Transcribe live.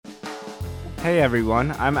Hey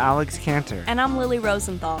everyone, I'm Alex Cantor. And I'm Lily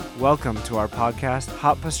Rosenthal. Welcome to our podcast,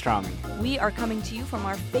 Hot Pastrami. We are coming to you from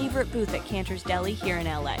our favorite booth at Cantor's Deli here in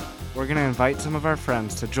LA. We're going to invite some of our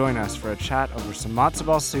friends to join us for a chat over some matzo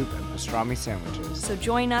ball soup and pastrami sandwiches. So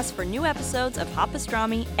join us for new episodes of Hot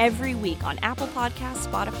Pastrami every week on Apple Podcasts,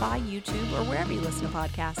 Spotify, YouTube, or wherever you listen to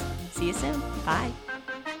podcasts. See you soon. Bye.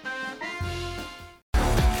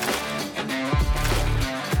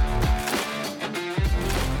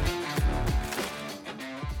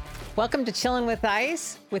 Welcome to Chillin' with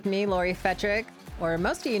Ice with me, Lori Fetrick, or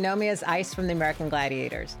most of you know me as Ice from the American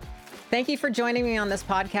Gladiators. Thank you for joining me on this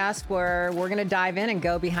podcast where we're going to dive in and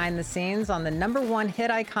go behind the scenes on the #1 hit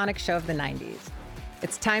iconic show of the 90s.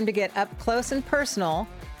 It's time to get up close and personal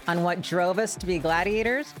on what drove us to be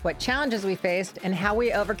gladiators, what challenges we faced, and how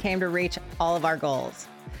we overcame to reach all of our goals.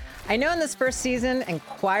 I know in this first season,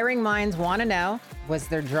 inquiring minds want to know, was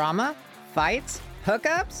there drama, fights,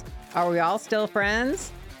 hookups? Are we all still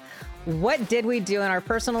friends? What did we do in our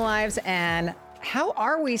personal lives, and how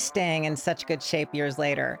are we staying in such good shape years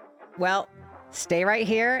later? Well, stay right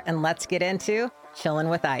here and let's get into Chillin'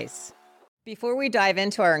 with Ice. Before we dive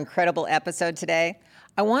into our incredible episode today,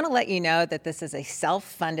 I want to let you know that this is a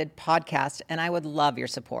self-funded podcast and I would love your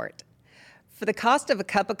support. For the cost of a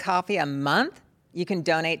cup of coffee a month, you can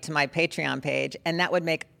donate to my Patreon page, and that would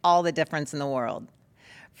make all the difference in the world.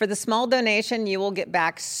 For the small donation, you will get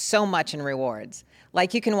back so much in rewards.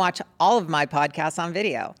 Like you can watch all of my podcasts on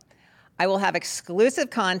video. I will have exclusive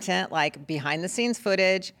content like behind the scenes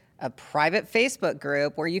footage, a private Facebook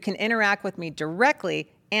group where you can interact with me directly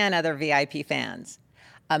and other VIP fans,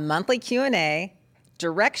 a monthly Q&A,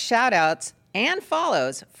 direct shout outs and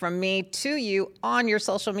follows from me to you on your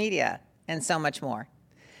social media, and so much more.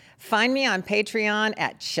 Find me on Patreon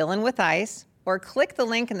at Chillin' with Ice or click the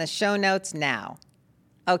link in the show notes now.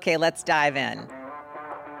 Okay, let's dive in.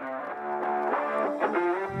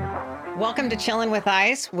 Welcome to Chillin' with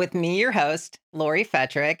Ice with me, your host, Lori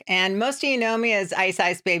Fetrick, and most of you know me as Ice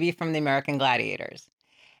Ice Baby from the American Gladiators.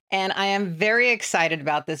 And I am very excited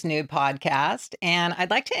about this new podcast, and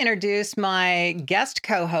I'd like to introduce my guest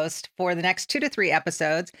co-host for the next 2 to 3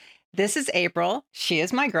 episodes. This is April. She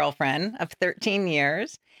is my girlfriend of 13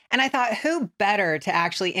 years, and I thought who better to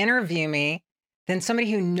actually interview me than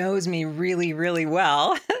somebody who knows me really, really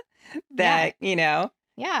well that,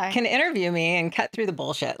 can interview me and cut through the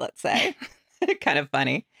bullshit, let's say. Kind of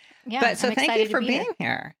funny. Yeah. But so I'm thank you for to be being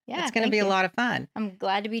here. Yeah, it's going to be a lot of fun. I'm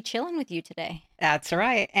glad to be chilling with you today. That's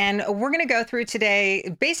right. And we're going to go through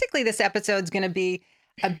today. Basically, this episode is going to be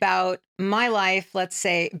about my life, let's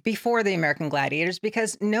say, before the American Gladiators,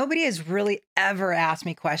 because nobody has really ever asked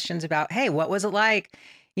me questions about, hey, what was it like,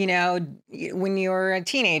 when you were a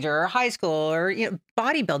teenager or high school or,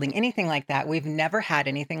 bodybuilding, anything like that. We've never had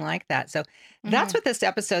anything like that. So that's what this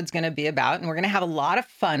episode's going to be about. And we're going to have a lot of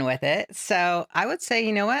fun with it. So I would say,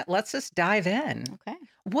 you know what? Let's just dive in. Okay.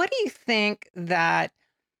 What do you think that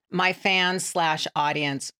my fans /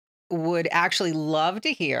 audience would actually love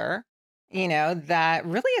to hear, that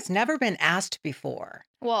really has never been asked before?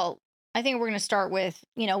 Well, I think we're going to start with,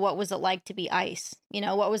 what was it like to be Ice?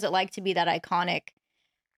 What was it like to be that iconic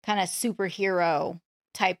kind of superhero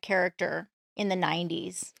type character in the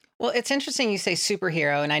 90s? Well, it's interesting you say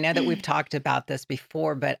superhero, and I know that we've talked about this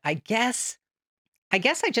before, but I guess I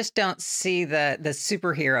just don't see the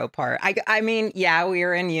superhero part. I mean, yeah, we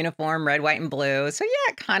were in uniform, red, white, and blue. So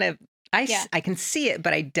yeah, kind of, I can see it,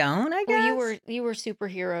 but I don't, I guess. Well, you were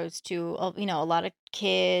superheroes to, a lot of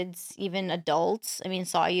kids, even adults. I mean,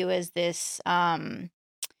 saw you as this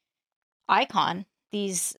icon,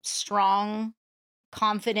 these strong,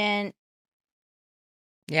 confident,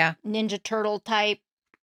 Ninja Turtle type.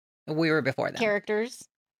 We were before them. Characters.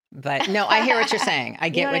 But no, I hear what you're saying. I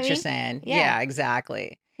get what you're saying. Yeah. Yeah,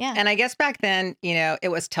 exactly. Yeah. And I guess back then, it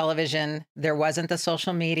was television. There wasn't the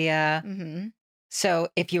social media. Mm-hmm. So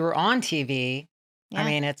if you were on TV, Yeah. I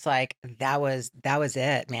mean, it's like, that was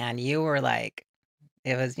it, man. You were like,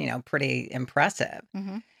 it was, pretty impressive.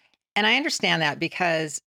 Mm-hmm. And I understand that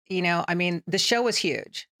because, the show was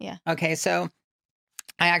huge. Yeah. Okay. So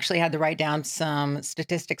I actually had to write down some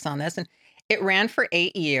statistics on this, and it ran for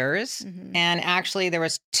 8 years. Mm-hmm. And actually there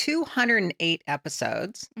was 208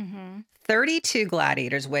 episodes, Mm-hmm. 32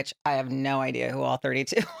 gladiators, which I have no idea who all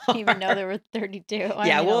 32 are. Even though there were 32.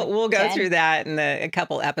 Yeah, we'll go 10. through that in a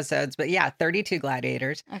couple episodes, but yeah, 32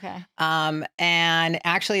 gladiators. Okay. And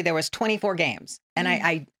actually there was 24 games, and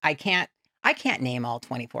I can't name all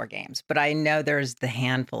 24 games, but I know there's the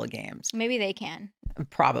handful of games. Maybe they can.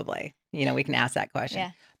 Probably, we can ask that question.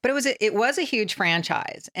 Yeah. But it was a huge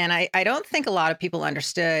franchise, and I don't think a lot of people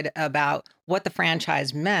understood about what the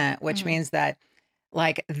franchise meant, which means that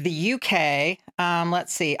like the UK,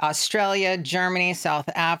 let's see, Australia, Germany, South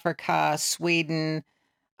Africa, Sweden,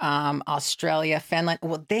 Australia, Finland.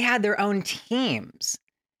 Well, they had their own teams.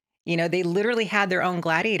 They literally had their own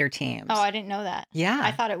gladiator teams. Oh, I didn't know that. Yeah.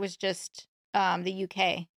 I thought it was just the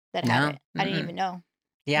UK that had No. it. I didn't even know.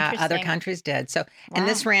 Yeah, other Interesting. countries did. So, and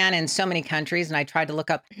this ran in so many countries, and I tried to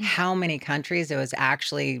look up how many countries it was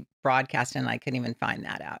actually broadcast, and I couldn't even find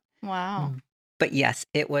that out. Wow. But yes,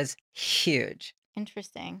 it was huge.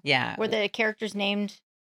 Interesting. Yeah. Were the characters named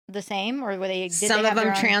the same, or were they? Some of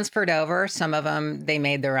them transferred over. Some of them they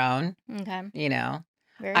made their own. Okay.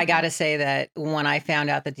 Very I got to say that when I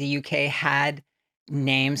found out that the UK had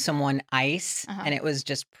named someone Ice, and it was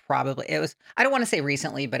just I don't want to say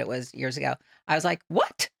recently, but it was years ago. I was like,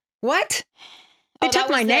 what? They took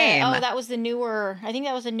my name. That was the newer. I think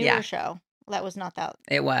that was a newer show. That was not that.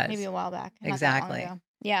 It was maybe a while back. Exactly.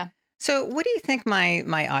 Yeah. So, what do you think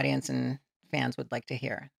my audience and fans would like to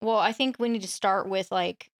hear? Well, I think we need to start with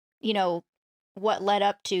what led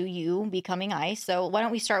up to you becoming Ice. So why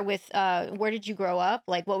don't we start with where did you grow up?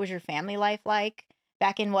 Like, what was your family life like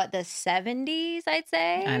back in the 70s, I'd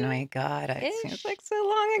say? Oh my God, it seems like so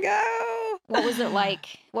long ago. What was it like?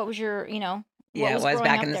 What was your, Yeah, it was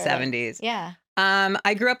back in the 70s. Yeah.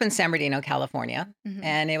 I grew up in San Bernardino, California,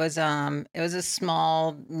 and it was a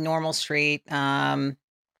small, normal street.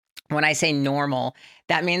 When I say normal,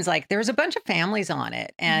 that means like there was a bunch of families on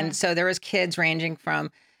it. And so there was kids ranging from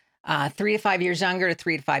 3 to 5 years younger to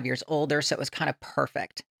 3 to 5 years older. So it was kind of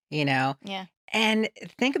perfect, Yeah. And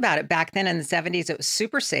think about it. Back then in the 70s, it was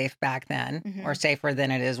super safe back then, or safer than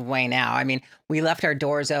it is way now. I mean, we left our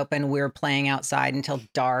doors open. We were playing outside until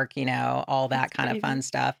dark, all that kind of fun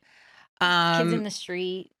stuff. Kids in the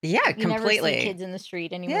street. Yeah, you completely. Never see kids in the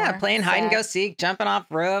street anymore. Yeah, playing hide and go seek, jumping off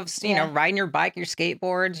roofs, riding your bike, your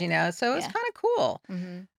skateboards, so it was kind of cool.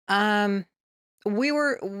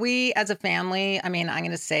 We as a family, I mean, I'm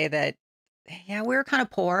going to say that, we were kind of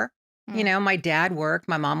poor. My dad worked.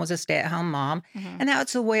 My mom was a stay-at-home mom. And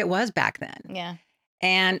that's the way it was back then. Yeah.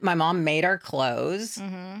 And my mom made our clothes.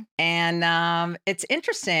 And it's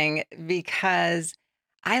interesting because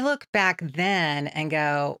I look back then and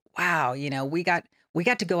go, wow, we got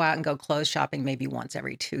to go out and go clothes shopping maybe once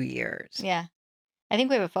every 2 years. Yeah. I think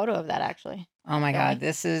we have a photo of that, actually. Oh, my God.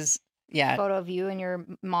 This is, a photo of you and your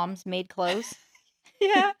mom's made clothes.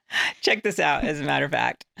 Yeah. Check this out, as a matter of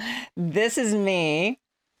fact. This is me.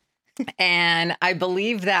 And I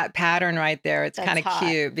believe that pattern right there, it's kind of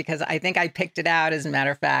cute because I think I picked it out, as a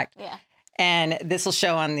matter of fact. Yeah. And this will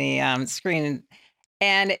show on the screen.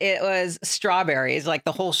 And it was strawberries, like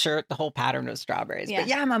the whole shirt, the whole pattern was strawberries. Yeah.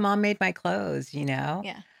 But my mom made my clothes, Yeah.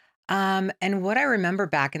 And what I remember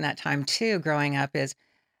back in that time too, growing up, is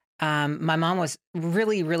my mom was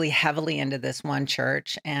really, really heavily into this one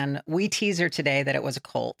church. And we tease her today that it was a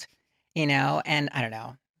cult, and I don't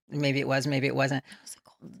know, maybe it was, maybe it wasn't. It was a cult.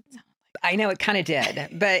 I know it kind of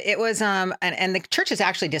did, but it was, and the church is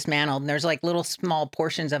actually dismantled, and there's like little small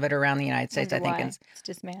portions of it around the United States. I think it's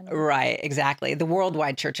dismantled. Right, exactly. The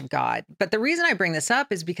Worldwide Church of God. But the reason I bring this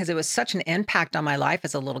up is because it was such an impact on my life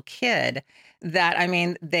as a little kid that, I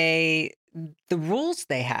mean, the rules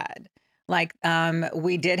they had, like,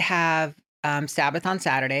 we did have Sabbath on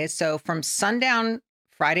Saturdays. So from sundown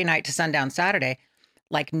Friday night to sundown Saturday,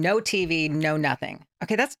 like no TV, no nothing.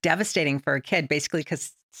 Okay, that's devastating for a kid, basically,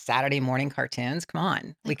 because Saturday morning cartoons. Come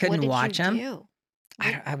on, we couldn't watch them.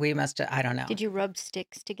 We must have. I don't know. Did you rub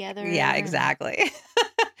sticks together? Yeah, exactly.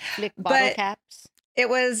 Flick bottle caps. It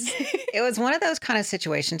was one of those kind of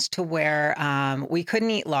situations to where we couldn't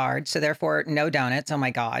eat lard, so therefore no donuts. Oh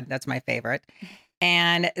my God, that's my favorite.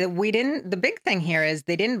 And we didn't. The big thing here is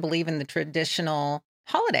they didn't believe in the traditional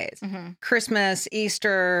holidays, Christmas,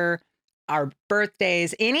 Easter, our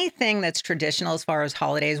birthdays, anything that's traditional as far as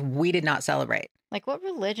holidays. We did not celebrate. Like, what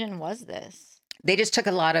religion was this? They just took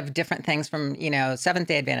a lot of different things from,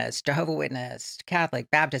 Seventh-day Adventist, Jehovah's Witness,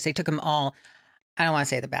 Catholic, Baptist. They took them all. I don't want to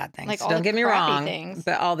say the bad things. Like, don't get me wrong, things.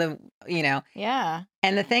 But all the, Yeah.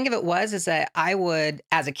 And the thing of it is that I would,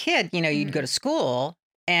 as a kid, you'd go to school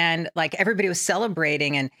and like everybody was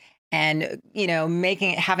celebrating and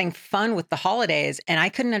having fun with the holidays. And I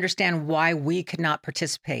couldn't understand why we could not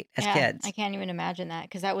participate as kids. I can't even imagine that,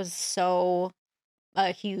 because that was so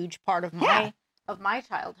a huge part of my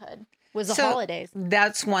childhood was the holidays.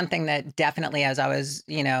 That's one thing that definitely, as I was,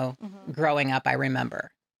 growing up, I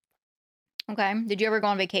remember. Okay. Did you ever go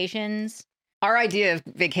on vacations? Our idea of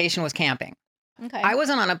vacation was camping. Okay. I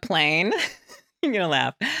wasn't on a plane. You're going to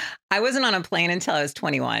laugh. I wasn't on a plane until I was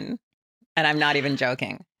 21. And I'm not even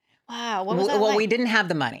joking. Wow. What was that like? Well, we didn't have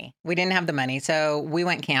the money. So we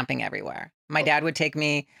went camping everywhere. My dad would take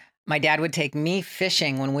me My dad would take me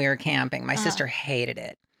fishing when we were camping. My Uh-huh. sister hated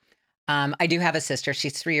it. I do have a sister.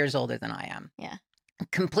 She's 3 years older than I am. Yeah.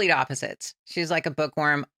 Complete opposites. She's like a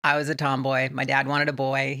bookworm. I was a tomboy. My dad wanted a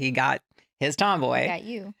boy. He got his tomboy. Got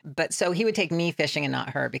you. But so he would take me fishing and not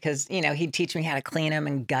her because, he'd teach me how to clean them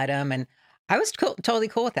and gut them. And I was totally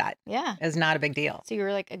cool with that. Yeah. It was not a big deal. So you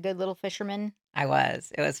were like a good little fisherman. I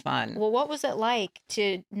was. It was fun. Well, what was it like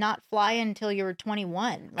to not fly until you were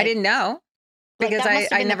 21? I didn't know because that must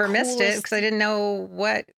have I been the never missed it coolest- because I didn't know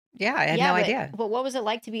what. Yeah, I had no idea. But what was it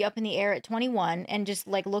like to be up in the air at 21 and just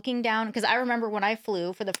like looking down? Because I remember when I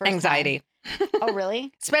flew for the first Anxiety. time. Oh,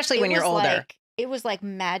 really? Especially when you're older. It was like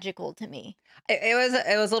magical to me.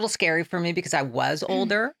 It was a little scary for me because I was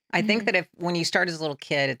older. I think that when you start as a little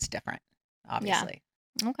kid, it's different, obviously.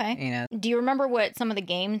 Okay. Do you remember what some of the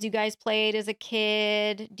games you guys played as a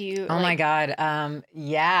kid? Do you? Oh my God.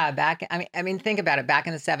 Yeah. I mean, think about it. Back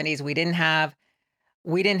in the 70s, we didn't have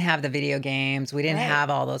the video games. We didn't have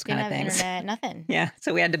all those kind of things. Internet, nothing. Yeah.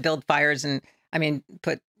 So we had to build fires and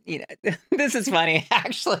this is funny,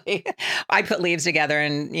 actually. I put leaves together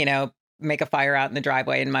and, make a fire out in the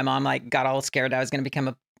driveway. And my mom got all scared I was going to become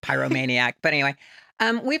a pyromaniac. But anyway,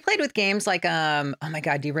 we played with games like, oh my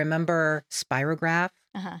God, do you remember Spirograph?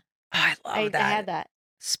 Uh-huh. Oh, I love that. I had that.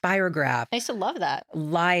 Spirograph. I used to love that.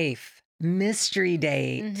 Life. Mystery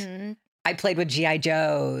Date. Mm-hmm. I played with G.I.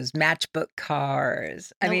 Joes, matchbook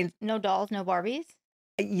cars. No dolls, no Barbies.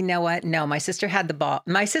 You know what? No, my sister had the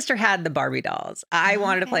Barbie dolls. I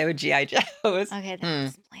wanted to play with G.I. Joes. Okay, that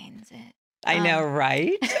explains it. I know,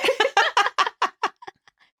 right?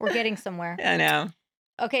 We're getting somewhere. I know.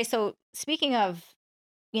 Okay, so speaking of,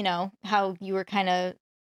 how you were kind of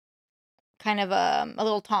a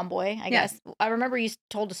little tomboy, I guess. I remember you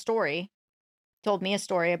told me a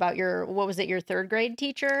story about your third grade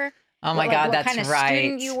teacher? Oh my God, that's what kind of right.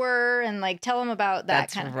 student you were, and tell them about that.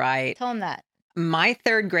 That's right. Tell them that. My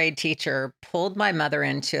third grade teacher pulled my mother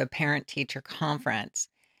into a parent-teacher conference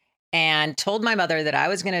and told my mother that I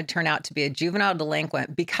was going to turn out to be a juvenile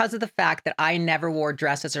delinquent because of the fact that I never wore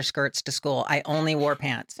dresses or skirts to school. I only wore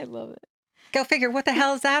pants. I love it. Go figure. What the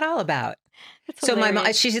hell is that all about? So my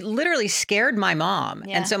mom, she literally scared my mom.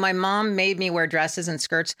 Yeah. And so my mom made me wear dresses and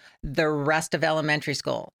skirts the rest of elementary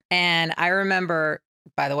school. And I remember,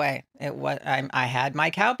 by the way, I had my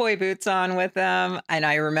cowboy boots on with them. And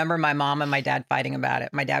I remember my mom and my dad fighting about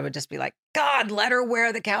it. My dad would just be like, God, let her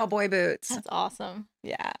wear the cowboy boots. That's awesome.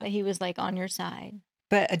 Yeah. That he was on your side.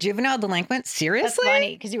 But a juvenile delinquent? Seriously? That's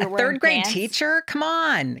funny because you were wearing third grade pants. teacher? Come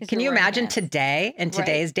on. Can you you were wearing imagine pants. today, in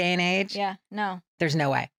today's day and age? Yeah, no. There's no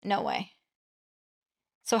way. No way.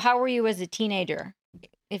 So how were you as a teenager?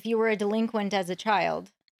 If you were a delinquent as a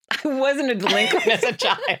child? I wasn't a delinquent as a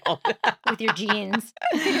child. With your jeans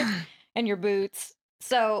and your boots.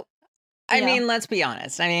 So, I mean, let's be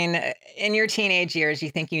honest. I mean, in your teenage years, you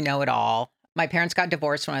think you know it all. My parents got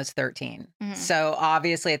divorced when I was 13. Mm-hmm. So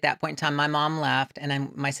obviously at that point in time, my mom left and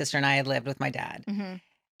then my sister and I had lived with my dad. Mm-hmm.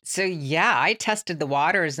 So yeah, I tested the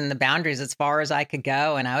waters and the boundaries as far as I could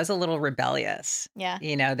go. And I was a little rebellious. Yeah.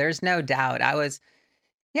 There's no doubt. I was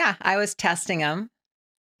testing them.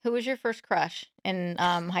 Who was your first crush in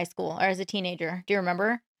high school or as a teenager? Do you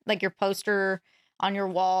remember? Your poster on your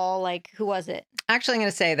wall, who was it? Actually, I'm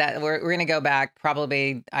going to say that we're going to go back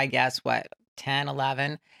probably, I guess, 10,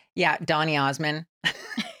 11. Yeah, Donny Osmond.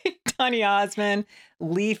 Donny Osmond,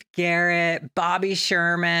 Leif Garrett, Bobby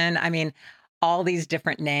Sherman. I mean, all these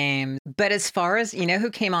different names. But as far as,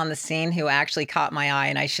 who came on the scene, who actually caught my eye,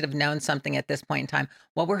 and I should have known something at this point in time.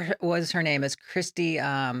 What was her name? Is Christy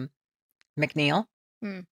McNeil?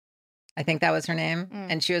 Mm. I think that was her name. Mm.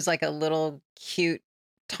 And she was a little cute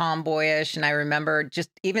tomboyish. And I remember just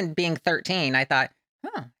even being 13, I thought,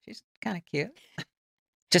 oh, she's kind of cute.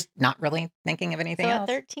 Just not really thinking of anything else.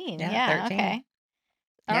 At 13. Yeah, 13. Okay.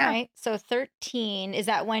 All right. So 13, is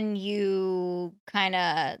that when you kind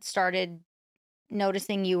of started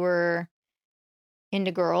noticing you were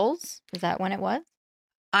into girls? Is that when it was?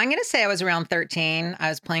 I'm going to say I was around 13. I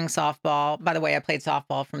was playing softball. By the way, I played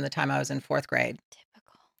softball from the time I was in 4th grade.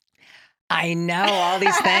 Typical. I know all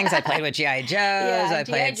these things. I played with G.I. Joes. I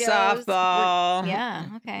played softball. Yeah.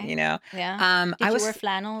 Okay. Yeah. Did you wear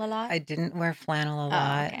flannel a lot? I didn't wear flannel a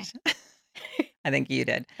lot. Okay. I think you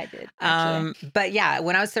did. I did. Actually. But yeah,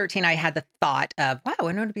 when I was 13, I had the thought of, wow,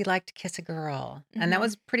 I know what it'd be like to kiss a girl. Mm-hmm. And that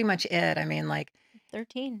was pretty much it. I mean,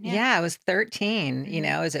 13. Yeah, I was 13.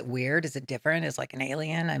 Mm-hmm. Is it weird? Is it different? Is an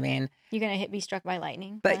alien? I mean, you're going to be struck by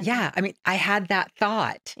lightning. But yeah, I mean, I had that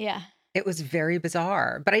thought. Yeah. It was very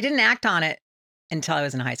bizarre, but I didn't act on it until I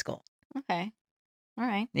was in high school. Okay. All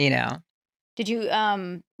right. Did Did you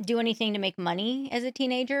do anything to make money as a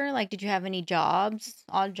teenager? Like, did you have any jobs,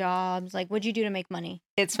 odd jobs? Like, what'd you do to make money?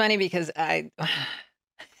 It's funny because I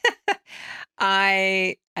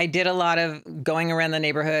did a lot of going around the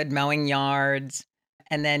neighborhood, mowing yards.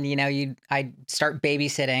 And then, I'd start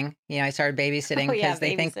babysitting. I started babysitting Oh, yeah, because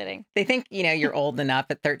they babysitting. think, you're old enough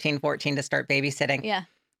at 13, 14 to start babysitting. Yeah.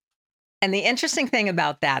 And the interesting thing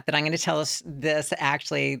about that I'm going to tell us this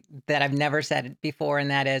actually that I've never said before,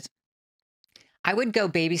 and that is I would go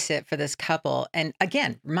babysit for this couple. And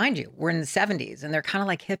again, mind you, we're in the 70s and they're kind of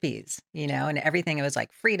like hippies, and everything. It was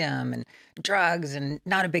like freedom and drugs and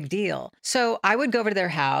not a big deal. So I would go over to their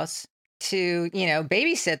house to,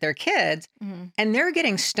 babysit their kids, and they're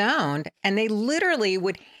getting stoned. And they literally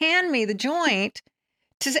would hand me the joint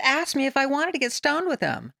to ask me if I wanted to get stoned with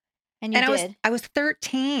them. And you did? I was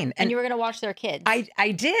 13. And you were going to watch their kids?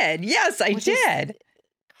 I did. Yes, I did.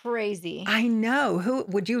 Crazy. I know. Who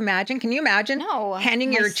would you imagine? Can you imagine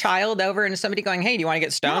handing your child over and somebody going, "Hey, do you want to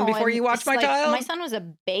get stoned before you watch my child?" My son was a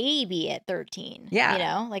baby at 13.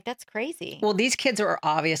 Yeah. That's crazy. Well, these kids are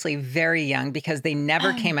obviously very young because they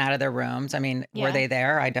never came out of their rooms. I mean, were they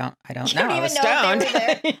there? I don't know. You don't I even was know stoned. if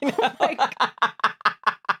they were there. Oh my God.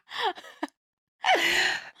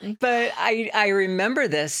 But I remember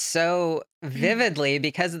this so vividly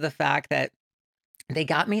because of the fact that they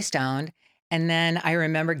got me stoned. And then I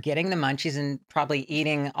remember getting the munchies and probably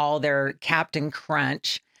eating all their Captain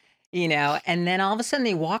Crunch, and then all of a sudden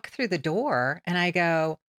they walk through the door and I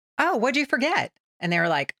go, "Oh, what'd you forget?" And they were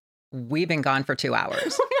like, "We've been gone for 2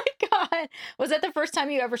 hours." Oh my God. Was that the first time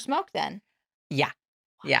you ever smoked then? Yeah.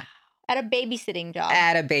 Yeah. At a babysitting job?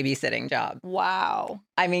 At a babysitting job. Wow.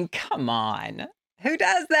 I mean, come on. Who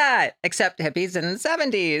does that? Except hippies in the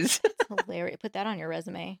 70s. That's hilarious. Put that on your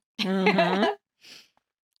resume. Mm-hmm.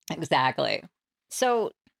 Exactly.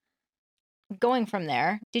 So going from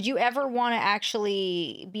there, did you ever want to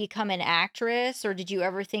actually become an actress, or did you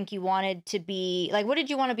ever think you wanted to be like, what did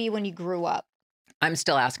you want to be when you grew up? I'm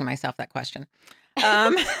still asking myself that question.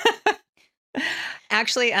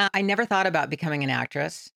 Actually, I never thought about becoming an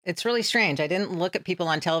actress. It's really strange. I didn't look at people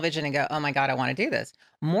on television and go, "Oh my God, I want to do this."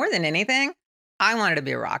 More than anything, I wanted to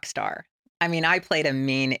be a rock star. I mean, I played a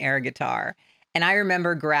mean air guitar. And I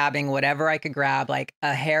remember grabbing whatever I could grab, like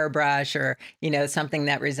a hairbrush or, something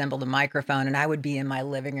that resembled a microphone. And I would be in my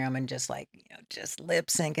living room and just just lip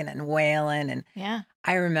syncing and wailing. And yeah,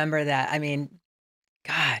 I remember that. I mean,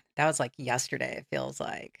 God, that was like yesterday, it feels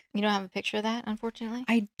like. You don't have a picture of that, unfortunately?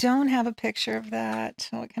 I don't have a picture of that.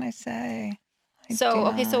 What can I say?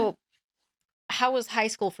 So how was high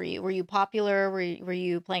school for you? Were you popular? Were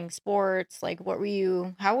you playing sports? Like,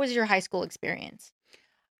 how was your high school experience?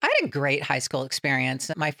 I had a great high school experience.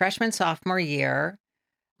 My freshman, sophomore year,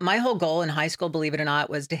 my whole goal in high school, believe it or not,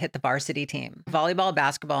 was to hit the varsity team. Volleyball,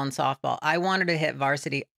 basketball, and softball. I wanted to hit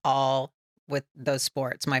varsity all with those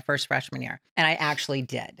sports my first freshman year. And I actually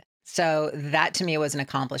did. So that to me was an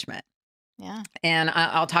accomplishment. Yeah. And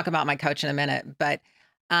I'll talk about my coach in a minute. But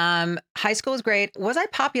high school was great. Was I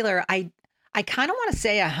popular? I kind of want to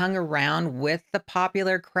say I hung around with the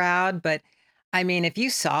popular crowd, but I mean, if you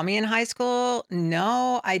saw me in high school,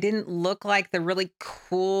 no, I didn't look like the really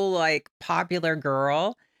cool, like popular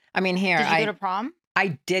girl. I mean, here, did you go to prom?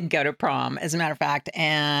 I did go to prom, as a matter of fact,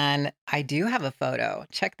 and I do have a photo.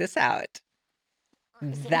 Check this out.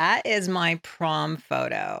 That is my prom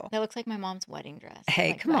photo. That looks like my mom's wedding dress.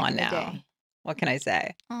 Hey, like come back on in the now. day. What can I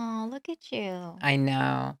say? Oh, look at you. I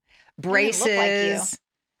know. Doesn't look like you. Braces.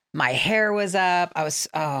 My hair was up. I was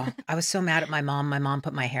so mad at my mom. My mom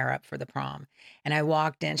put my hair up for the prom. And I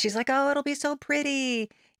walked in. She's like, "Oh, it'll be so pretty."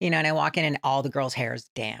 And I walk in and all the girls' hair's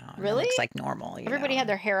down. Really? It looks like normal. Everybody had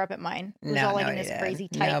their hair up at mine. It was No, all like in nobody this did. crazy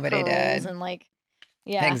tight Nobody curls did. and like,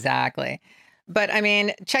 yeah. Exactly. But I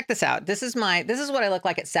mean, check this out. This is what I look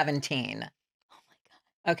like at 17. Oh my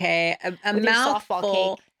God. Okay. A With your softball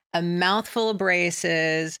mouthful, cake. a mouthful of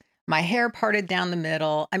braces, my hair parted down the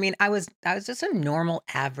middle. I mean, I was just a normal,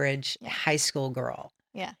 average high school girl.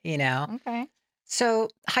 Yeah. Okay. Okay. So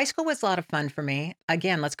high school was a lot of fun for me.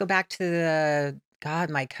 Again, let's go back to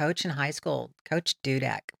my coach in high school, Coach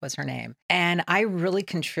Dudek was her name. And I really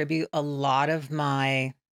contribute a lot of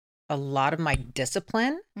my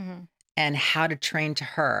discipline and how to train to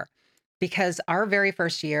her. Because our very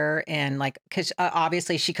first year because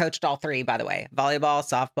obviously she coached all three, by the way, volleyball,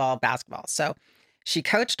 softball, basketball. So she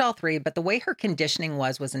coached all three, but the way her conditioning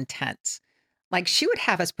was intense. Like she would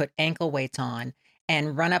have us put ankle weights on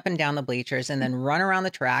and run up and down the bleachers and then run around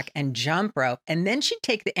the track and jump rope. And then she'd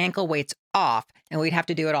take the ankle weights off and we'd have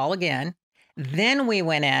to do it all again. Then we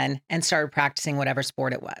went in and started practicing whatever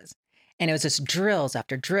sport it was. And it was just drills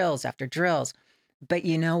after drills after drills. But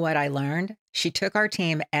you know what I learned? She took our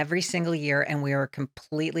team every single year and we were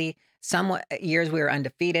completely, some years we were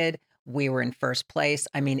undefeated. We were in first place.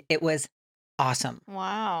 I mean, it was awesome.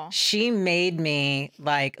 Wow. She made me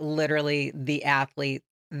like literally the athlete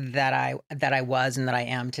that I was and that I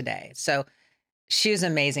am today. So she was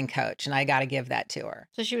an amazing coach and I got to give that to her.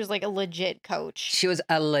 So she was like a legit coach. She was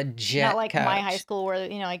a legit Not like coach. my high school where,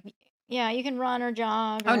 like, yeah, you can run or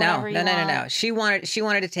jog or Oh, no, whatever you no, no, no, want. no. She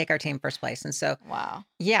wanted to take our team first place. And so, Wow.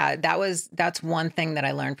 yeah, that's one thing that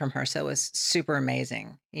I learned from her. So it was super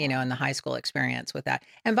amazing, in the high school experience with that.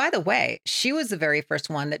 And by the way, she was the very first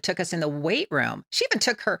one that took us in the weight room. She even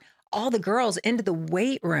took all the girls into the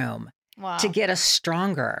weight room Wow. to get us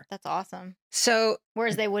stronger. That's awesome. So,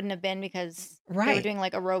 Whereas they wouldn't have been because they were right. doing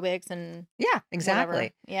like aerobics and Yeah, exactly.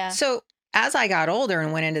 whatever. Yeah. So as I got older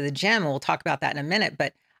and went into the gym, we'll talk about that in a minute,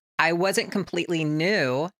 but I wasn't completely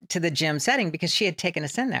new to the gym setting because she had taken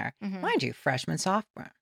us in there. Mhm. Mind you, freshman,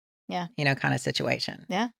 sophomore. Yeah. Kind of situation.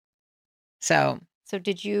 Yeah. So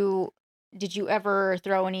did you ever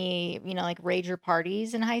throw any, like rager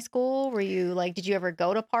parties in high school? Were you like, did you ever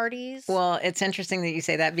go to parties? well, it's interesting that you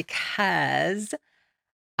say that because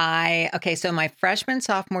so my freshman,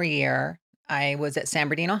 sophomore year, I was at San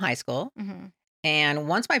Bernardino High School. Mm-hmm. And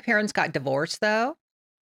once my parents got divorced, though,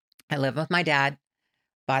 I lived with my dad.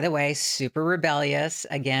 By the way, super rebellious,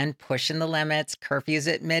 again, pushing the limits,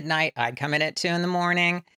 curfews at midnight. I'd come in at 2 a.m.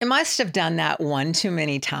 I must have done that one too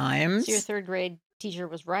many times. So your third grade teacher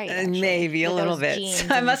was right. Actually. Maybe a With little those bit. jeans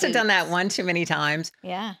So I and must have done that boots. one too many times.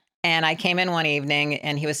 Yeah. And I came in one evening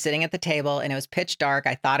and he was sitting at the table and it was pitch dark.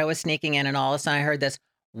 I thought I was sneaking in and all of a sudden I heard this,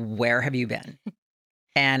 "Where have you been?"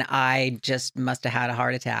 And I just must have had a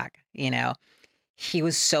heart attack. He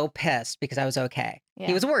was so pissed because I was okay. Yeah.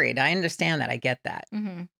 He was worried. I understand that. I get that.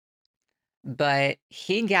 Mm-hmm. But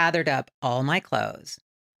he gathered up all my clothes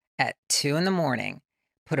at 2 a.m,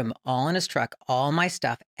 put them all in his truck, all my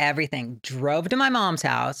stuff, everything, drove to my mom's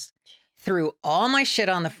house, threw all my shit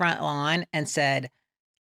on the front lawn and said,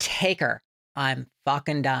 "Take her. I'm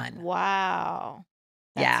fucking done." Wow.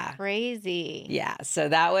 That's Yeah. crazy. Yeah. So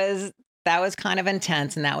that was kind of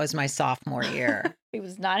intense. And that was my sophomore year. He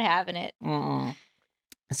was not having it. Mm-mm.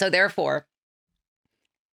 So therefore,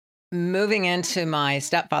 moving into my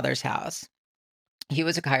stepfather's house, he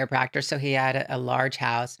was a chiropractor. So he had a large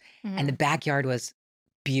house Mhm. and the backyard was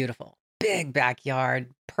beautiful, big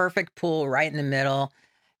backyard, perfect pool right in the middle,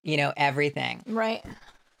 everything. Right.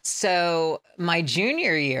 So my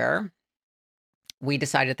junior year, we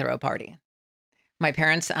decided to throw a party. My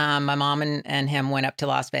parents, my mom and him went up to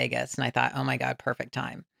Las Vegas and I thought, oh my God, perfect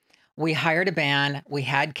time. We hired a band. We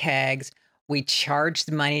had kegs. We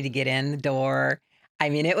charged money to get in the door. I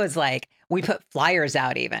mean, it was like we put flyers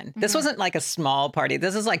out even. This Mhm. wasn't like a small party.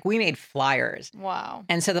 This is like we made flyers. Wow.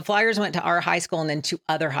 And so the flyers went to our high school and then to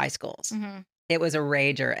other high schools. Mm-hmm. It was a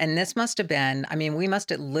rager. And this must have been, we must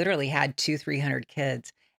have literally had 200-300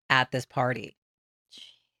 kids at this party.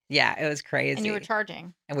 Yeah, it was crazy. And you were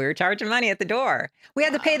charging. And we were charging money at the door. We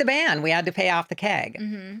had to pay the band. We had to pay off the keg.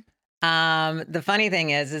 Mm-hmm. The funny thing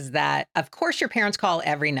is that, of course, your parents call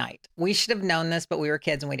every night. We should have known this, but we were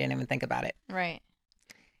kids and we didn't even think about it. Right.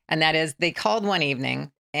 And that is, they called one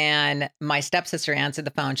evening and my stepsister answered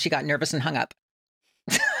the phone. She got nervous and hung up.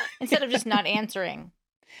 Instead of just not answering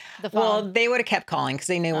the phone. Well, they would have kept calling because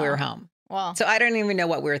they knew we were home. Well, So I don't even know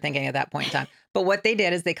what we were thinking at that point in time. But what they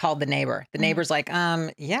did is they called the neighbor. The neighbor's like,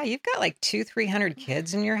 yeah, you've got like 200-300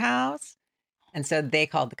 kids in your house. And so they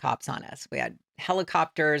called the cops on us. We had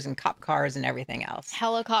helicopters and cop cars and everything else.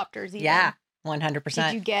 helicopters. Even. Yeah, 100%.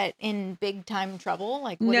 Did you get in big time trouble?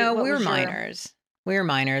 Like, what No, what we were was your- minors. We were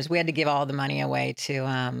minors. We had to give all the money away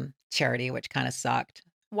to charity, which kind of sucked.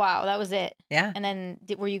 Wow, that was it. Yeah. And then,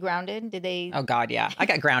 were you grounded? Did they? Oh, God, yeah. I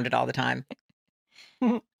got grounded all the time.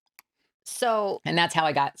 So, And that's how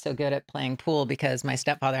I got so good at playing pool because my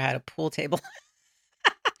stepfather had a pool table.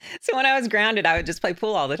 So when I was grounded, I would just play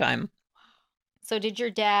pool all the time. did your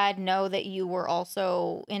dad know that you were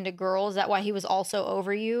also into girls? Is that why he was also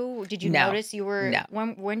over you? Did you No. notice you were? No.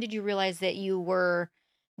 When did you realize that you were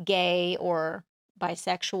gay or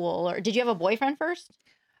bisexual? Or did you have a boyfriend first?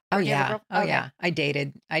 Oh, Or did you have a yeah. girl- Oh, Okay. yeah.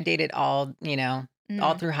 I dated all, all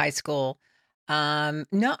Mhm. through high school.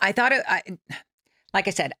 No, I thought like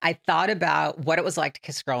I said, I thought about what it was like to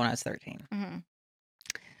kiss a girl when I was 13. Mhm.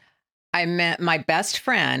 I met my best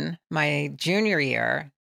friend my junior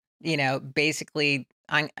year, basically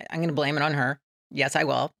I'm going to blame it on her. Yes, I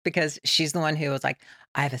will, because she's the one who was like,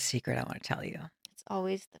 "I have a secret I want to tell you." It's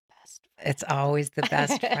always the best. It's always the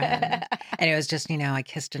best friend. And it was just, I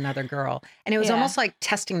kissed another girl. And it was Yeah. almost like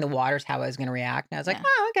testing the waters, how I was going to react. And I was like, Yeah.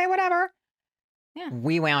 "Oh, okay, whatever." Yeah.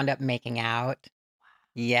 We wound up making out.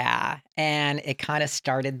 Yeah. And it kind of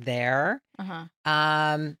started there. Uh-huh.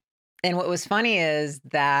 And what was funny is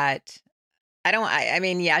that I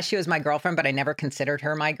mean, yeah, she was my girlfriend, but I never considered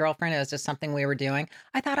her my girlfriend. It was just something we were doing.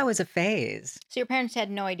 I thought it was a phase. So your parents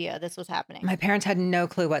had no idea this was happening. My parents had no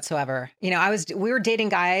clue whatsoever. You know, we were dating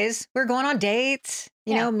guys. We were going on dates.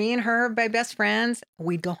 You Yeah. know, me and her, my best friends.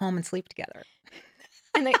 We'd go home and sleep together.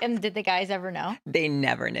 And did the guys ever know? They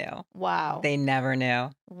never knew. Wow. They never knew.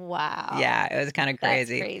 Wow. Yeah, it was kind of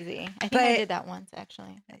crazy. That's crazy. I think I But- did that once,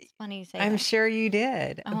 actually. It's funny you say I'm that. sure you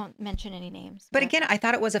did. I won't mention any names. But again, I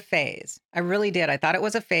thought it was a phase. I really did. I thought it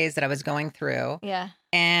was a phase that I was going through. Yeah.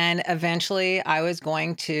 And eventually I was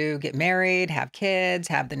going to get married, have kids,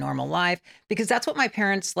 have the normal life, because that's what my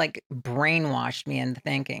parents like brainwashed me into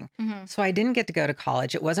thinking. Mm-hmm. So I didn't get to go to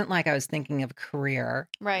college. It wasn't like I was thinking of a career,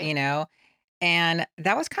 Right. you know, and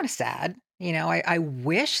that was kind of sad. You know, I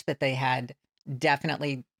wish that they had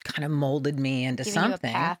definitely kind of molded me into Giving you a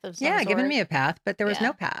something. path of some Yeah, given sort. me a path, but there was Yeah.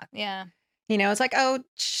 no path. Yeah. You know, it's like, oh,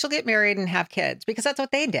 she'll get married and have kids because that's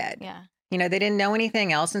what they did. Yeah. You know, they didn't know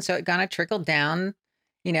anything else. And so it kind of trickled down,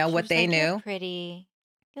 you know, She what was they like, "You're knew. pretty.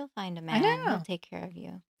 You'll find a I man. know. He'll take care of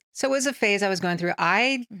you." So it was a phase I was going through.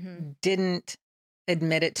 I Mm-hmm. didn't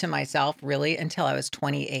admit it to myself really until I was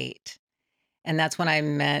 28. And that's when I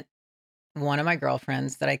met one of my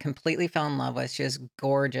girlfriends that I completely fell in love with. She was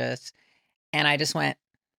gorgeous. And I just went,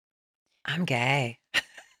 I'm gay. Do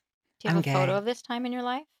you have I'm a photo gay. of this time in your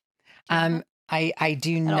life? Do you have one? I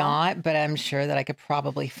do At all? not, but I'm sure that I could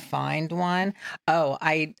probably find one. Oh,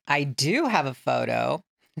 I do have a photo.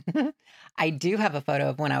 I do have a photo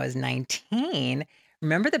of when I was 19.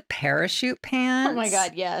 Remember the parachute pants? Oh my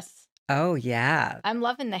God, yes. Oh yeah. I'm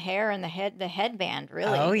loving the hair and the headband,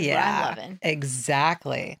 really. Oh is yeah. what I'm loving.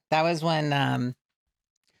 Exactly. That was when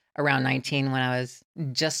around 19 when I was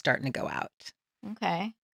just starting to go out.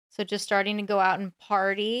 Okay. So just starting to go out and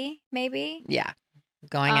party, maybe? Yeah.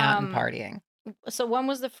 Going out and Um, partying. So when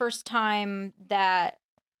was the first time that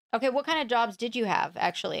okay, what kind of jobs did you have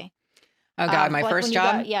actually? Oh God, my Like first when you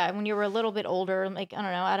job. yeah, when you were a little bit older, like I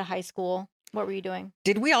don't know, out of high school. What were you doing?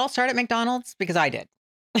 Did we all start at McDonald's? Because I did.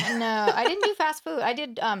 No, I didn't do fast food. I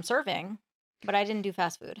did serving, but I didn't do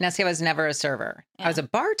fast food. Now, see, I was never a server. I was Yeah. a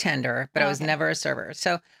bartender, but Oh, I was okay. never a server.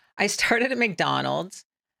 So I started at McDonald's,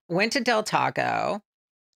 went to Del Taco.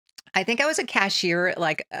 I think I was a cashier at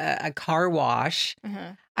like a car wash.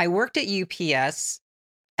 Mhm. I worked at UPS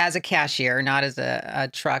as a cashier, not as a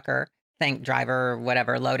trucker, driver or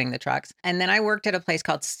whatever, loading the trucks. And then I worked at a place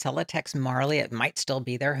called Celotex Marley. It might still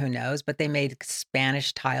be there, who knows? But they made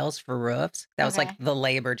Spanish tiles for roofs. That was like Okay. the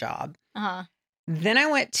labor job. Uh-huh. Then I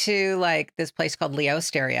went to like this place called Leo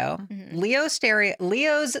Stereo. Mhm. Leo's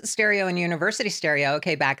Stereo and University Stereo.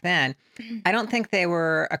 Okay, back then, I don't think they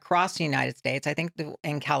were across the United States. I think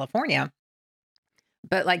in California.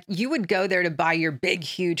 But like you would go there to buy your big,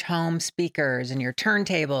 huge home speakers and your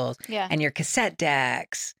turntables Yeah. and your cassette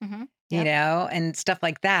decks, Mhm. you Yeah. know, and stuff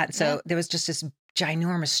like that. So Yeah. there was just this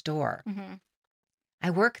ginormous store. Mhm. I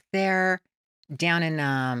worked there down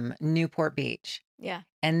in Newport Beach. Yeah.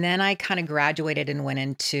 And then I kind of graduated and went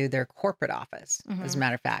into their corporate office, as a Mhm.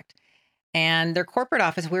 matter of fact. And their corporate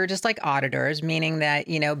office, we were just like auditors, meaning that,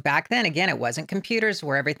 you know, back then, again, it wasn't computers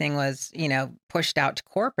where everything was, you know, pushed out to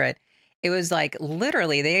corporate. It was like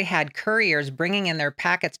literally they had couriers bringing in their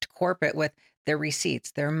packets to corporate with their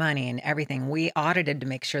receipts, their money, and everything. We audited to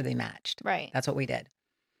make sure they matched. Right. That's what we did.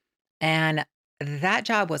 And that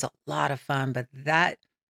job was a lot of fun,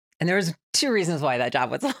 and there was two reasons why that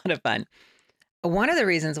job was a lot of fun. One of the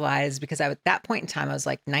reasons why is because at that point in time, I was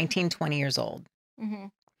like 19, 20 years old.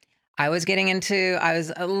 Mhm. I was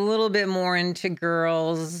a little bit more into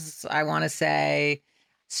girls, I want to say,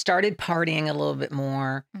 started partying a little bit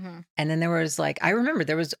more. Mhm. And then there was like, I remember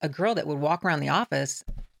there was a girl that would walk around the office,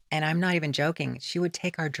 and I'm not even joking. She would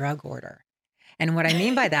take our drug order. And what I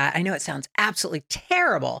mean by that, I know it sounds absolutely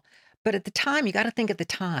terrible, but at the time, you got to think at the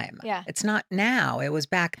time. Yeah. It's not now. It was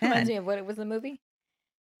back Reminds then. me of what it was the movie?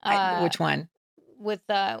 Which one? With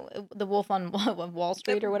the Wolf on Wall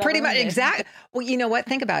Street or whatever. Pretty much, Yeah. exactly. Well, you know what?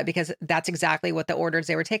 Think about it, because that's exactly what the orders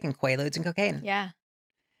they were taking, Quaaludes and cocaine. Yeah.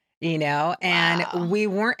 You know, and Wow. we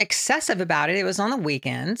weren't excessive about it. It was on the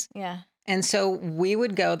weekends. Yeah. And so we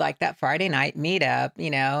would go like that Friday night, meet up,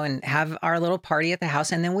 you know, and have our little party at the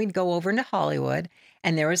house. And then we'd go over into Hollywood,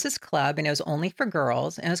 and there was this club, and it was only for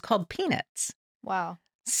girls, and it was called Peanuts. Wow.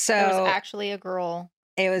 So There was actually a girl.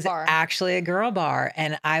 it was bar. actually a girl bar.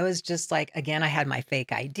 And I was just like, again, I had my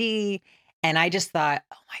fake ID, and I just thought,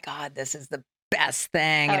 oh my God, this is the best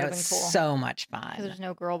thing. That And it would've was been cool. so much Because fun. there's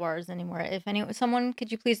no girl bars anymore. If someone, could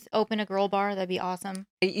you please open a girl bar? That'd be awesome.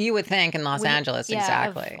 You would think in Los Angeles, Yeah,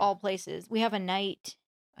 exactly. of all places. We have a night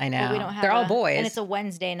I know. But we don't have They're all boys. And it's a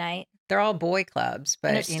Wednesday night. They're all boy clubs, but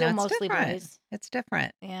And it's still it's mostly different. boys. It's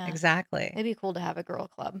different. Yeah. Exactly. It'd be cool to have a girl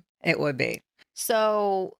club. It would be.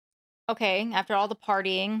 So, okay, after all the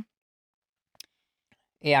partying.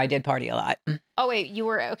 Yeah, I did party a lot. Oh, wait, you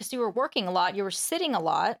were working a lot. You were sitting a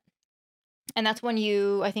lot. And that's when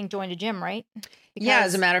you, I think, joined a gym, right? Yeah,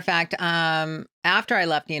 as a matter of fact, after I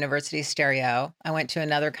left University Stereo, I went to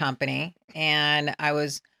another company, and I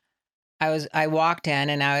walked in,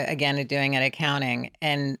 and I, again, doing an accounting.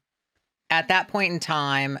 And at that point in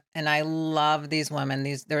time, and I love these women,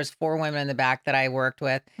 there's 4 women in the back that I worked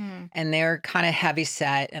with, and they're kind of heavy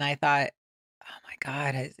set. And I thought, oh my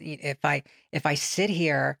God, if I sit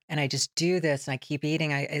here and I just do this and I keep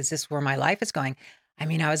eating, is this where my life is going? I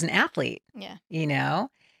mean, I was an athlete,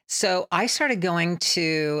 So I started going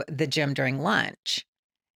to the gym during lunch,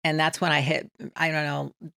 and that's when I hit, I don't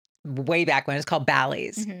know, way back when it was called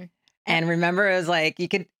Bally's. And remember, it was like you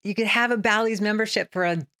could have a Bally's membership for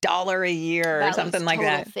 $1 a year Bally's or something like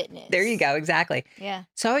Total that. Fitness. There you go, exactly. Yeah.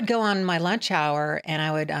 So I would go on my lunch hour, and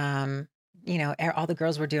I would, all the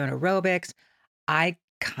girls were doing aerobics. I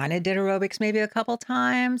kind of did aerobics maybe a couple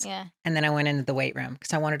times, and then I went into the weight room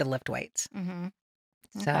because I wanted to lift weights.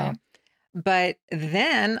 So, but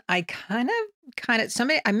then I I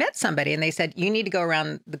met somebody, and they said, you need to go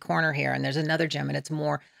around the corner here, and there's another gym, and it's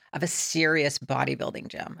more of a serious bodybuilding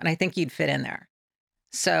gym. And I think you'd fit in there.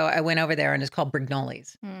 So I went over there, and it's called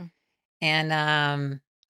Brignoli's. And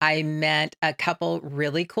I met a couple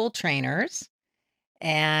really cool trainers,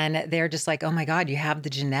 and they're just like, oh my God, you have the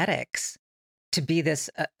genetics to be this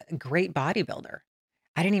great bodybuilder.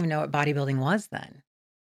 I didn't even know what bodybuilding was then.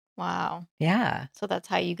 Wow. Yeah. So that's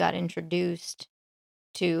how you got introduced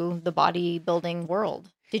to the bodybuilding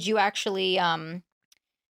world. Did you actually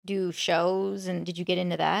do shows, and did you get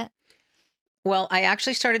into that? Well, I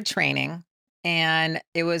actually started training, and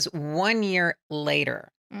it was 1 year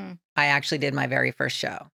later I actually did my very first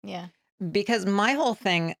show. Yeah. Because my whole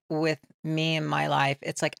thing with me in my life,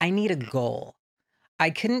 it's like I need a goal.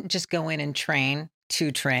 I couldn't just go in and train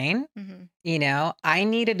to train. I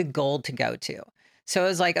needed a goal to go to. So it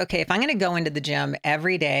was like, okay, if I'm going to go into the gym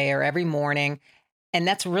every day or every morning, and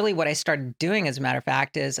that's really what I started doing, as a matter of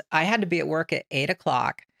fact, is I had to be at work at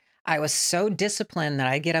 8:00. I was so disciplined that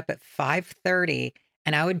I'd get up at 5:30,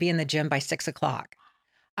 and I would be in the gym by 6:00.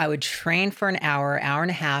 I would train for an hour and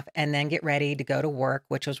a half, and then get ready to go to work,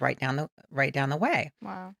 which was right down the way.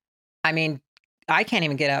 Wow. I mean, I can't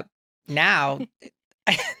even get up now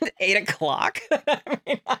at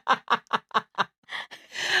 8:00.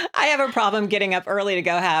 I have a problem getting up early to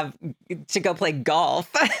go play golf,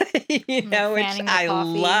 which I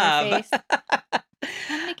love.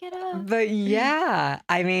 Time to get up. But yeah,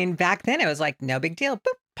 I mean, back then it was like no big deal.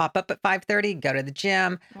 Boop, pop up at 5:30, go to the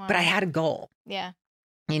gym. Wow. But I had a goal. Yeah.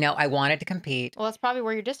 I wanted to compete. Well, that's probably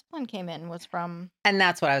where your discipline came in, was from. And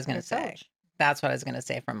that's what I was going to your say. coach. That's what I was going to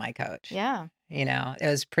say from my coach. Yeah. It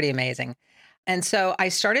was pretty amazing. And so I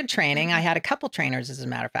started training. I had a couple trainers, as a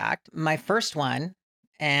matter of fact. My first one,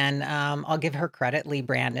 and I'll give her credit, Lee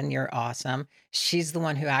Brandon, you're awesome. She's the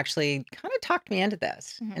one who actually kind of talked me into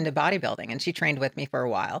this, into bodybuilding, and she trained with me for a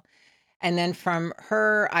while. And then from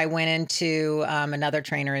her, I went into another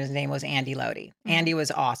trainer. His name was Andy Lodi. Andy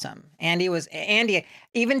was awesome. Andy,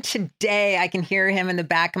 even today, I can hear him in the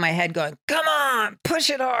back of my head going, come on,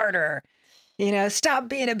 push it harder. Stop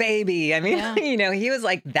being a baby. I mean, he was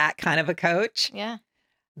like that kind of a coach. Yeah.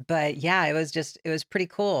 But yeah, it was pretty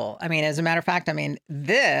cool. I mean, as a matter of fact,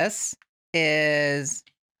 this is,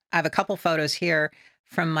 I have a couple photos here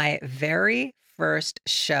from my very first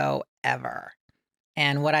show ever.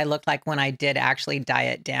 And what I looked like when I did actually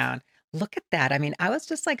diet down. Look at that. I mean, I was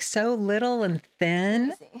just like so little and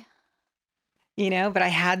thin, but I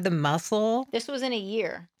had the muscle. This was in a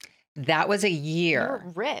year. That was a year. You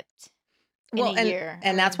were ripped in a year.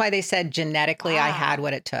 And that's why they said genetically I had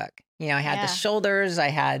what it took. I had the shoulders. I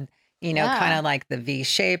had, kind of like the V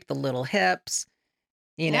shape, the little hips,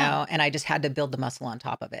 and I just had to build the muscle on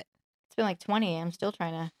top of it. It's been like 20. I'm still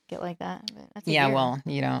trying to get like that. But that's a year. Well,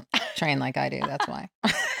 you don't train like I do. That's why.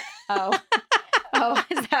 Oh,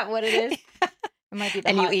 is that what it is? It might be the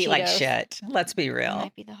and hot you eat Cheetos. Like shit. Let's be real. It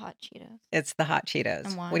might be the hot Cheetos. It's the hot Cheetos.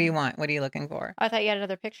 And why? What do you want? What are you looking for? Oh, I thought you had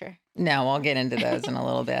another picture. No, I'll get into those in a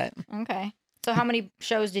little bit. Okay. So how many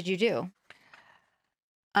shows did you do?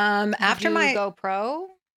 After did you go pro?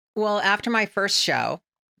 Well, after my first show,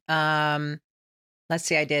 let's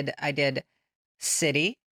see, I did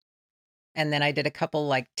city, and then I did a couple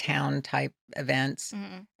like town type events,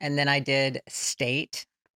 and then I did state,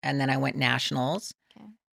 and then I went nationals. Okay.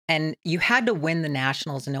 And you had to win the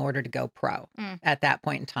nationals in order to go pro at that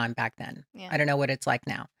point in time back then. Yeah. I don't know what it's like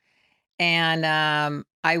now. And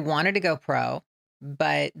I wanted to go pro,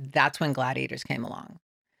 but that's when Gladiators came along.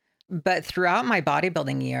 But throughout my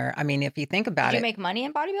bodybuilding year, I mean, if you think about Did you it, make money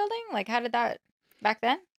in bodybuilding? Like, how did that back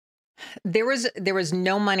then? there was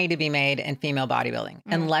no money to be made in female bodybuilding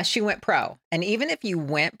unless you went pro. And even if you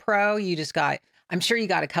went pro, you just got, I'm sure you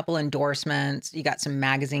got a couple endorsements, you got some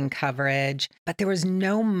magazine coverage, but there was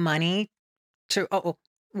no money to,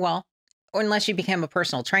 well, unless you became a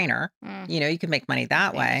personal trainer, you could make money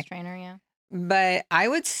that way. Trainer, yeah. But I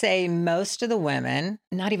would say most of the women,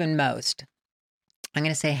 not even most, I'm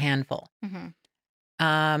going to say a handful.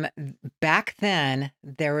 Back then,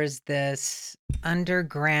 there was this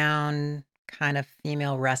underground kind of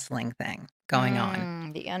female wrestling thing going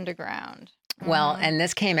on. The underground. Well, and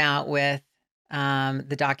this came out with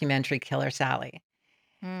the documentary Killer Sally.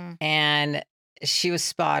 And she was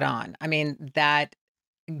spot on. I mean, that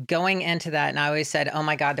going into that, and I always said, oh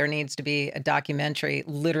my God, there needs to be a documentary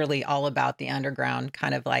literally all about the underground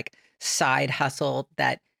kind of like side hustle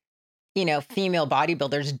that female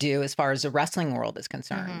bodybuilders do as far as the wrestling world is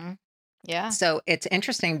concerned. Yeah. So it's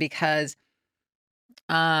interesting because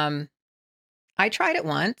I tried it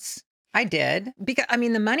once. I did. Because, I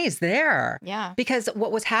mean, the money's there. Yeah. Because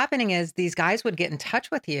what was happening is these guys would get in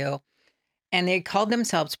touch with you and they called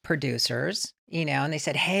themselves producers, and they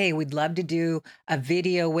said, hey, we'd love to do a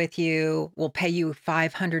video with you. We'll pay you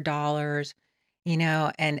 $500,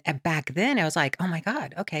 and back then I was like, oh my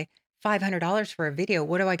God, okay. $500 for a video.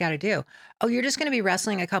 What do I got to do? Oh, you're just going to be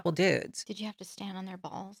wrestling a couple dudes. Did you have to stand on their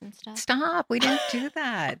balls and stuff? Stop. We didn't do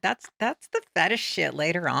that. That's the fetish shit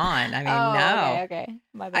later on. I mean, no. Okay.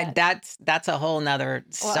 My bad. That's a whole nother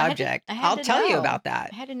subject. I'll tell you about that.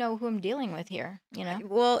 I had to know who I'm dealing with here,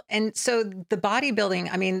 Well, and so the bodybuilding,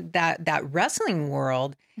 I mean, that wrestling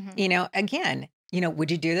world, again, would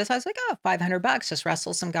you do this? I was like, oh, $500, just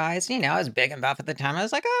wrestle some guys. I was big and buff at the time. I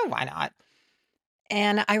was like, oh, why not?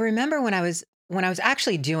 And I remember when I was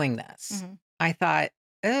actually doing this, I thought,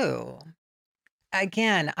 oh,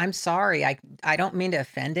 again, I'm sorry. I don't mean to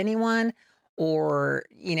offend anyone or,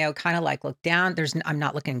 kind of like look down. I'm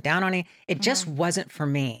not looking down on it. It just wasn't for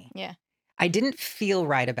me. Yeah. I didn't feel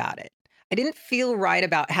right about it. I didn't feel right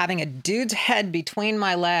about having a dude's head between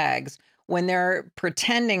my legs when they're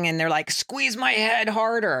pretending and they're like, squeeze my head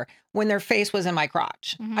harder when their face was in my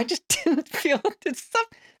crotch. I just didn't feel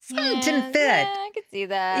something didn't fit. Yeah, I could see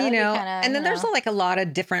that. And then there's like a lot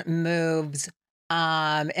of different moves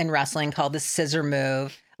in wrestling called the scissor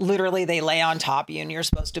move. Literally, they lay on top of you and you're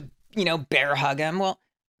supposed to, bear hug them. Well,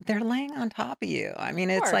 they're laying on top of you. I mean,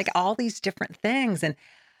 it's like all these different things. And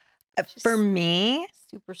for me,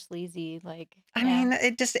 super sleazy, like I mean,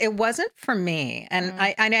 it wasn't for me. And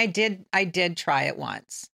I did try it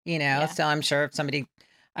once, so I'm sure if somebody,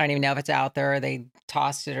 I don't even know if it's out there, or they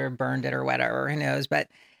tossed it or burned it or whatever, who knows, but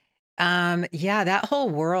that whole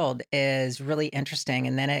world is really interesting.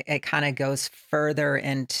 And then it kind of goes further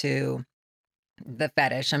into the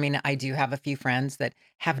fetish. I mean, I do have a few friends that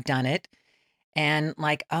have done it. And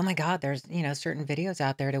like, oh my God, there's, certain videos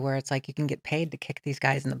out there to where it's like you can get paid to kick these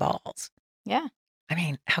guys in the balls. Yeah. I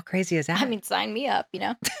mean, how crazy is that? I mean, sign me up,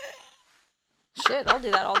 Shit, I'll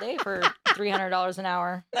do that all day for $300 an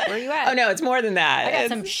hour. Where are you at? Oh, no, it's more than that. I got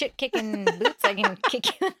some shit-kicking boots. I can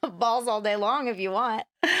kick you in the balls all day long if you want.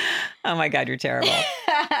 Oh, my God, you're terrible.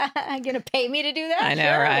 Going to pay me to do that? I know,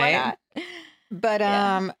 sure, right? Why not? But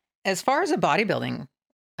as far as the bodybuilding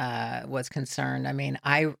was concerned, I mean,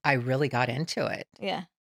 I really got into it. Yeah.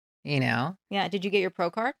 Yeah. Did you get your pro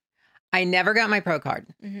card? I never got my pro card,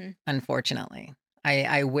 unfortunately.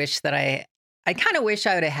 I wish that I kind of wish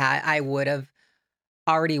I would have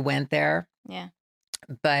already went there. Yeah.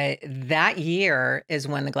 But that year is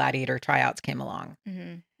when the Gladiator tryouts came along.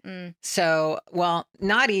 So, well,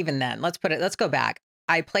 not even then. Let's go back.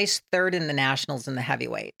 I placed third in the nationals in the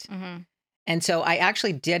heavyweight. And so I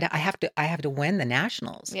actually I have to win the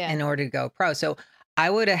nationals in order to go pro. So I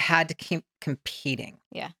would have had to keep competing.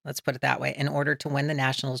 Yeah. Let's put it that way, in order to win the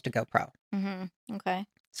nationals to go pro. Okay.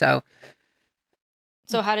 So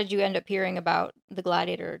how did you end up hearing about the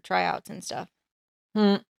Gladiator tryouts and stuff?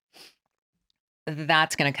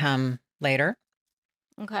 That's going to come later.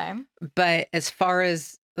 Okay. But as far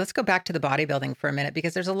as, let's go back to the bodybuilding for a minute,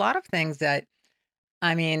 because there's a lot of things that,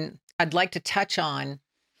 I mean, I'd like to touch on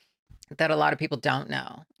that a lot of people don't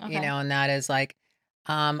know, and that is like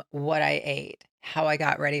what I ate, how I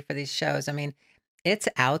got ready for these shows. I mean, it's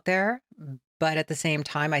out there, but at the same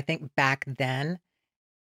time, I think back then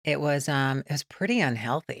it was pretty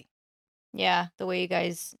unhealthy. Yeah, the way you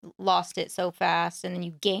guys lost it so fast and then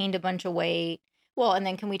you gained a bunch of weight. Well, and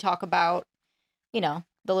then can we talk about,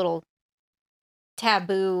 the little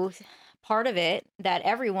taboo part of it that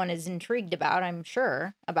everyone is intrigued about, I'm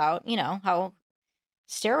sure, about, how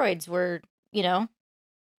steroids were,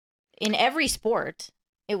 in every sport.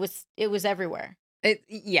 It was everywhere.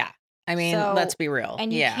 Yeah. I mean, So, let's be real.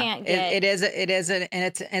 and you Yeah. can't get it is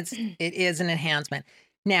an enhancement.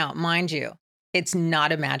 Now, mind you, it's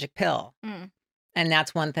not a magic pill. Mm, And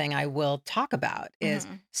that's one thing I will talk about is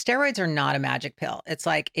mhm. steroids are not a magic pill. It's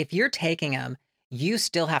like if you're taking them, you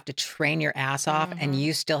still have to train your ass off and Mhm.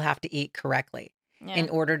 you still have to eat correctly Yeah, in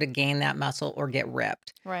order to gain that muscle or get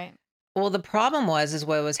ripped. right. Well, the problem is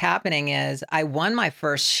what was happening is I won my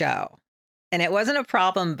first show. And it wasn't a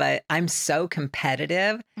problem, but I'm so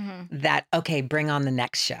competitive Mhm. that, okay, bring on the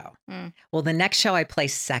next show. Mm. Well, the next show I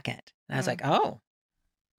placed second. And I was Mm. like, oh, well,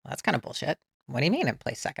 that's kind of bullshit. What do you mean I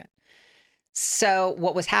placed second? So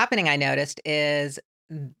what was happening, I noticed, is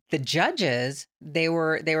the judges, they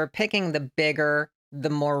were picking the bigger, the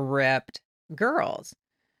more ripped girls.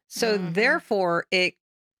 So Mhm. therefore, it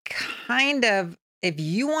kind of, if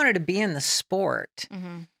you wanted to be in the sport,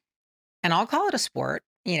 Mhm. and I'll call it a sport,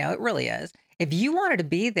 it really is. If you wanted to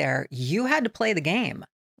be there, you had to play the game.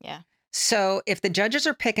 Yeah. So if the judges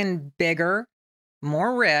are picking bigger,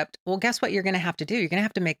 more ripped, well, guess what you're going to have to do? You're going to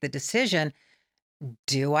have to make the decision.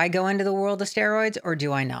 Do I go into the world of steroids or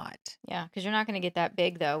do I not? Yeah, because you're not going to get that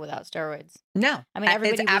big though without steroids. No. I mean, It's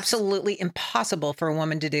everybody was absolutely impossible for a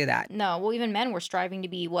woman to do that. no. Well, even men were striving to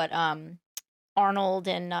be what Arnold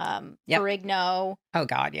and Yep. Ferrigno. Oh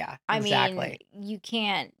God, yeah. I Exactly. mean, you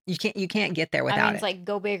can't. You can't get there I without mean, it's it. like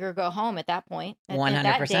go big or go home at that point. At that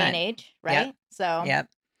day 100%. and age, right? So Yep.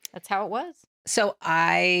 that's how it was. So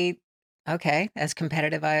okay, as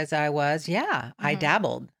competitive as I was, yeah, I Mhm.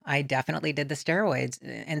 dabbled. I definitely did the steroids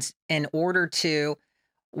in order to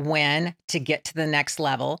win, to get to the next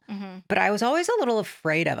level. Mm-hmm. But I was always a little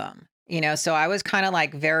afraid of them, so I was kind of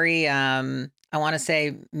like very, I want to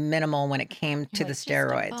say minimal when it came to the Just a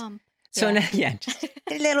steroids. bump. So Yeah. yeah, just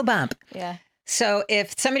a little bump. Yeah. So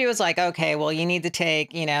if somebody was like, okay, well, you need to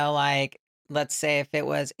take, like, let's say if it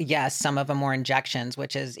was, yes, some of them were injections,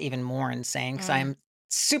 which is even more insane because Mm. I'm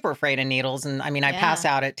super afraid of needles. And I mean, I pass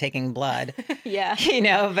Yeah. out at taking blood, Yeah.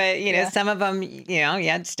 but, Yeah. some of them,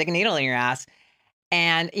 you stick a needle in your ass.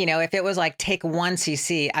 And, if it was like take 1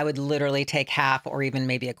 cc, I would literally take half or even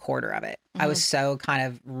maybe a quarter of it. I was so kind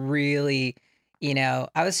of really, I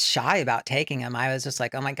was shy about taking them. I was just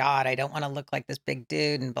like, oh my God, I don't want to look like this big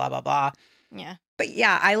dude and blah, blah, blah. Yeah. But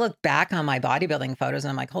yeah, I look back on my bodybuilding photos and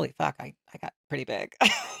I'm like, holy fuck, I got pretty big.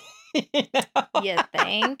 You know? You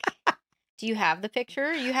think? Do you have the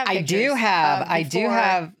picture? You have I pictures do of have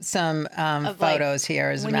before some of, like, photos here,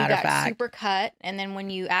 as a when you matter of got fact. super cut, and then when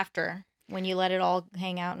you let it all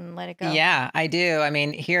hang out and let it go. Yeah, I do. I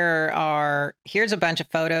mean, here's a bunch of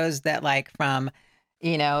photos that like from,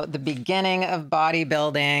 the beginning of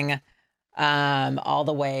bodybuilding, all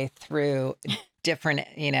the way through different,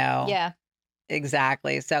 Yeah.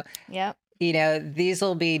 exactly. So, Yep. these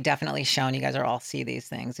will be definitely shown. You guys are all see these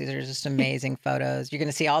things. These are just amazing photos. You're going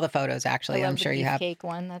to see all the photos, actually. I I'm love sure the you have. beefcake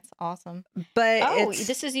one. That's awesome. But Oh, it's,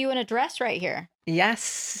 this is you in a dress right here.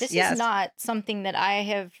 yes. This yes. is not something that I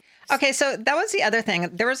have. Okay, so that was the other thing.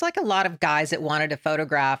 There was like a lot of guys that wanted to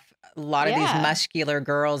photograph a lot of these Yeah. muscular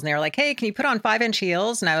girls, and they were like, "Hey, can you put on 5-inch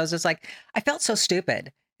heels?" And I was just like, I felt so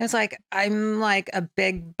stupid. It's like I'm like a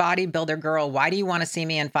big bodybuilder girl. Why do you want to see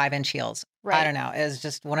me in 5-inch heels? I Right. don't know. It was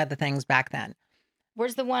just one of the things back then.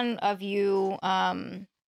 Where's the one of you?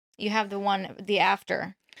 You have the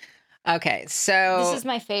after. Okay, so This is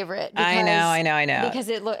my favorite. I know. Because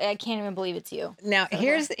I can't even believe it's you. Now So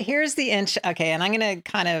here's the inch. Okay, and I'm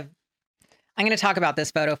gonna talk about this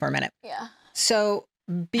photo for a minute. Yeah. So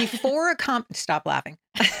before stop laughing.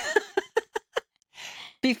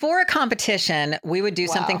 Before a competition, we would do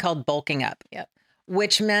something Wow. called bulking up. Yep.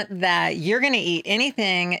 Which meant that you're going to eat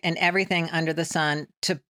anything and everything under the sun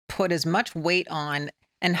to put as much weight on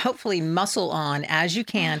and hopefully muscle on as you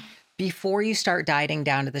can before you start dieting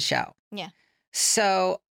down to the show. Yeah.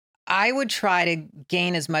 So I would try to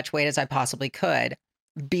gain as much weight as I possibly could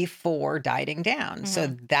before dieting down.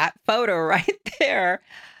 So that photo right there,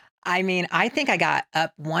 I mean, I think I got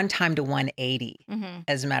up one time to 180, Mm-hmm.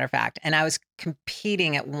 as a matter of fact. And I was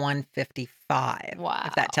competing at 155, Wow.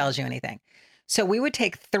 if that tells you anything. So we would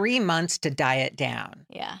take 3 months to diet down.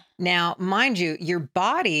 Yeah. Now, mind you, your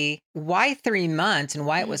body, why 3 months and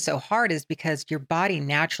why it was so hard is because your body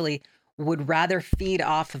naturally would rather feed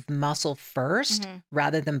off of muscle first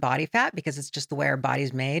rather than body fat because it's just the way our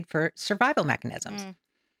body's made for survival mechanisms. Mm.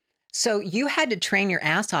 So you had to train your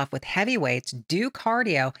ass off with heavy weights, do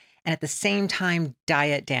cardio, and at the same time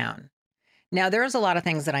diet down. Now, there's a lot of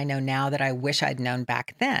things that I know now that I wish I'd known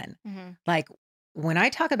back then. Like when I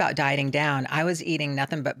talk about dieting down, I was eating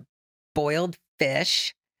nothing but boiled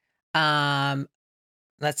fish, um,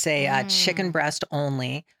 let's say chicken breast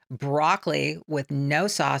only, broccoli with no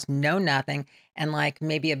sauce, no nothing, and like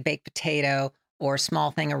maybe a baked potato or a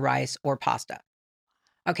small thing of rice or pasta.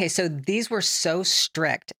 Okay, so these were so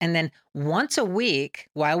strict. And then once a week,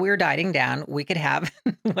 while we were dieting down, we could have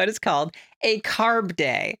what is called a carb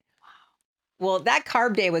day. Well, that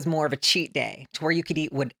carb day was more of a cheat day to where you could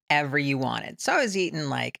eat whatever you wanted. So I was eating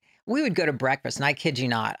we would go to breakfast, and I kid you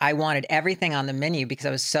not, I wanted everything on the menu because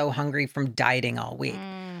I was so hungry from dieting all week.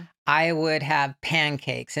 I would have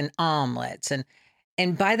pancakes and omelets,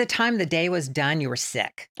 and by the time the day was done, you were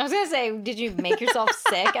sick. I was going to say, did you make yourself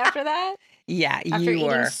sick after that? Yeah, After you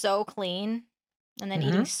were. eating so clean and then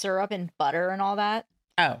eating syrup and butter and all that?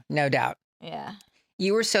 Oh, no doubt. Yeah.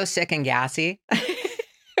 You were so sick and gassy.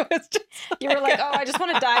 It was just You were like, oh, I just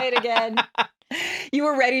want to diet again. You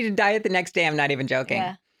were ready to diet the next day. I'm not even joking.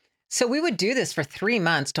 Yeah. So we would do this for 3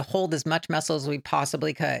 months to hold as much muscle as we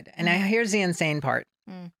possibly could. And now here's the insane part.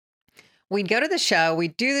 We'd go to the show,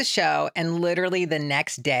 we'd do the show, and literally the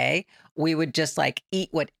next day, we would just eat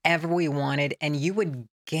whatever we wanted. And you would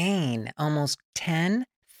gain almost 10,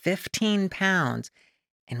 15 pounds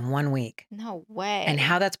in 1 week. No way. And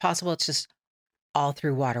how that's possible, it's just all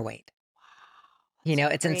through water weight.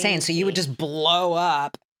 It's insane. So you would just blow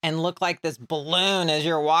up and look like this balloon as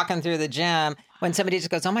you're walking through the gym when somebody just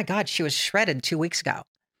goes, oh my God, she was shredded 2 weeks ago.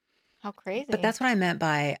 How crazy. But that's what I meant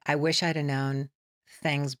by, I wish I'd have known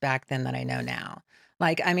things back then that I know now.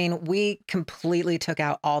 We completely took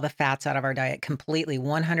out all the fats out of our diet, completely,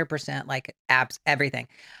 100%, abs, everything.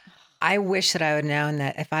 I wish that I would have known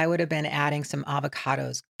that if I would have been adding some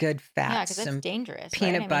avocados, good fats, because some that's dangerous.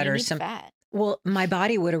 peanut butter, you need some fat. Well, my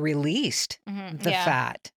body would have released the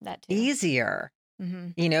fat That too. easier,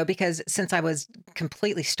 because since I was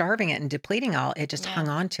completely starving it and depleting all, it just hung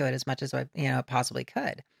on to it as much as I, possibly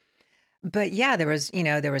could. But yeah, there was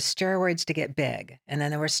steroids to get big, and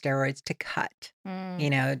then there were steroids to cut.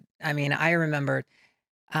 I remember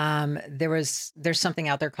there's something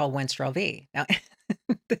out there called Winstrol V. Now,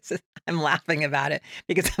 I'm laughing about it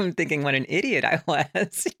because I'm thinking what an idiot I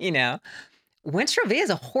was. Winstrol V is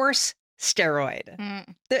a horse steroid.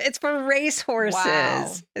 It's for race horses.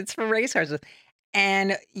 Wow. It's for race horses.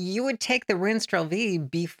 And you would take the Winstrol V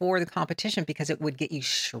before the competition because it would get you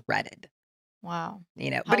shredded. Wow.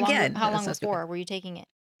 But again, how long before were you taking it?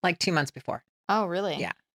 2 months before. Oh, really?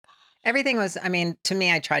 Yeah. Everything was, to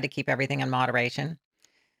me, I tried to keep everything in moderation.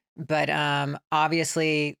 But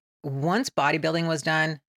obviously, once bodybuilding was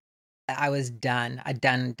done, I was done.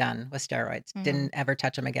 Done with steroids. Didn't ever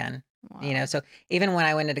touch them again. Wow. So even when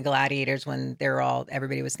I went into Gladiators, when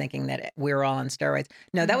everybody was thinking that we were all on steroids.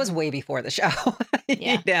 No, that was way before the show.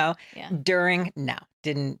 Yeah. During, no,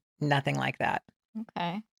 nothing like that.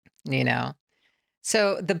 Okay.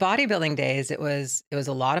 So the bodybuilding days, it was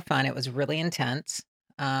a lot of fun. It was really intense.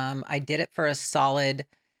 I did it for a solid,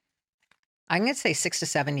 I'm going to say 6 to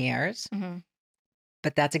 7 years.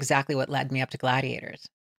 But that's exactly what led me up to Gladiators.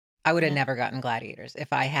 I would have never gotten Gladiators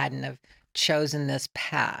if I hadn't have chosen this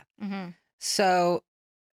path. So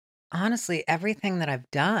honestly, everything that I've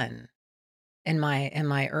done in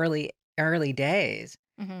my early days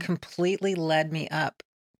completely led me up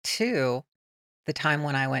to the time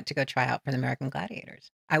when I went to go try out for the American Gladiators.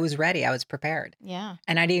 I was ready. I was prepared. Yeah.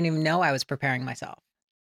 And I didn't even know I was preparing myself.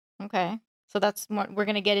 Okay. So that's what we're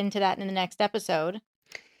going to get into that in the next episode.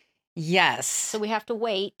 Yes. So we have to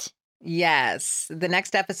wait. Yes. The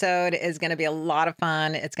next episode is going to be a lot of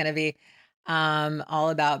fun. It's going to be all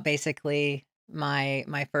about basically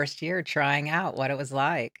my first year trying out what it was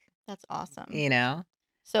like. That's awesome.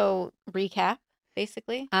 So recap,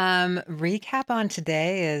 basically. Recap on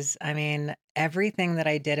today is, everything that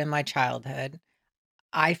I did in my childhood.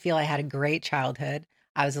 I feel I had a great childhood.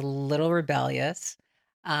 I was a little rebellious.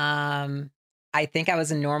 I think I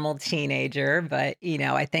was a normal teenager, but,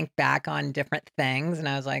 I think back on different things and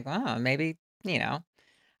I was like, oh, maybe, I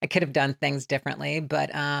could have done things differently. But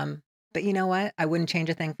you know what? I wouldn't change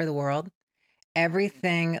a thing for the world.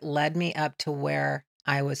 Everything led me up to where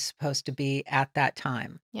I was supposed to be at that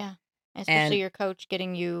time. Yeah. Especially your coach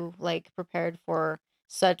getting you prepared for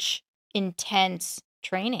such intense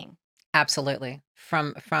training. Absolutely.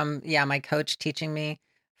 From my coach teaching me,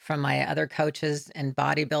 from my other coaches in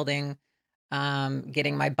bodybuilding,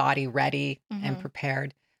 getting my body ready and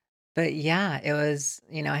prepared. But yeah, it was,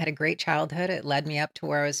 I had a great childhood. It led me up to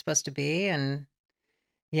where I was supposed to be. And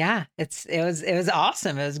yeah, it was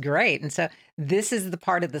awesome. It was great. And so this is the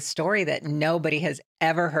part of the story that nobody has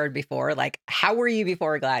ever heard before. How were you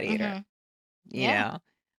before a Gladiator? You Yeah. know,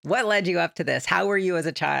 what led you up to this? How were you as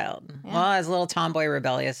a child? Yeah. Well, I was a little tomboy,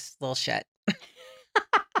 rebellious little shit.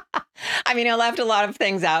 I mean, I left a lot of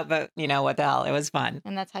things out, but you know what the hell? It was fun.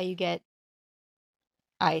 And that's how you get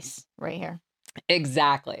ice right here.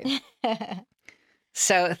 Exactly.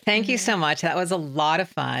 So thank you so much. That was a lot of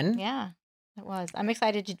fun. Yeah, it was. I'm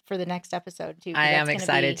excited for the next episode too. 'Cause I am that's gonna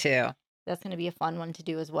excited be- too. That's going to be a fun one to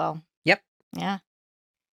do as well. Yep. Yeah.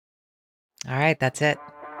 All right. That's it.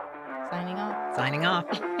 Signing off. Signing off.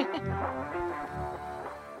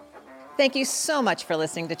 Thank you so much for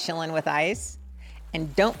listening to Chillin' with Ice.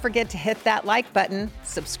 And don't forget to hit that like button,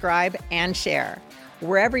 subscribe, and share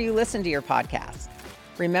wherever you listen to your podcast.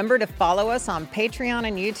 Remember to follow us on Patreon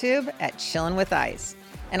and YouTube at Chillin' with Ice.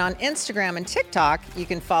 And on Instagram and TikTok, you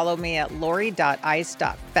can follow me at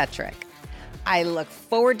lori.ice.fetrick. I look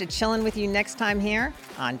forward to chilling with you next time here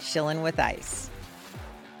on Chillin' with Ice.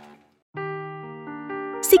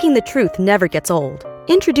 Seeking the truth never gets old.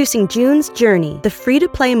 Introducing June's Journey, the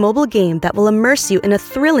free-to-play mobile game that will immerse you in a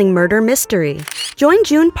thrilling murder mystery. Join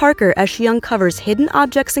June Parker as she uncovers hidden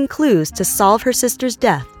objects and clues to solve her sister's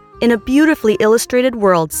death in a beautifully illustrated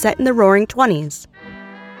world set in the Roaring '20s.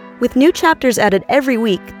 With new chapters added every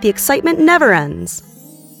week, the excitement never ends.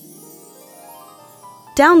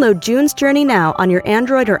 Download June's Journey now on your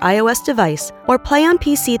Android or iOS device, or play on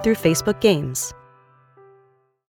PC through Facebook Games.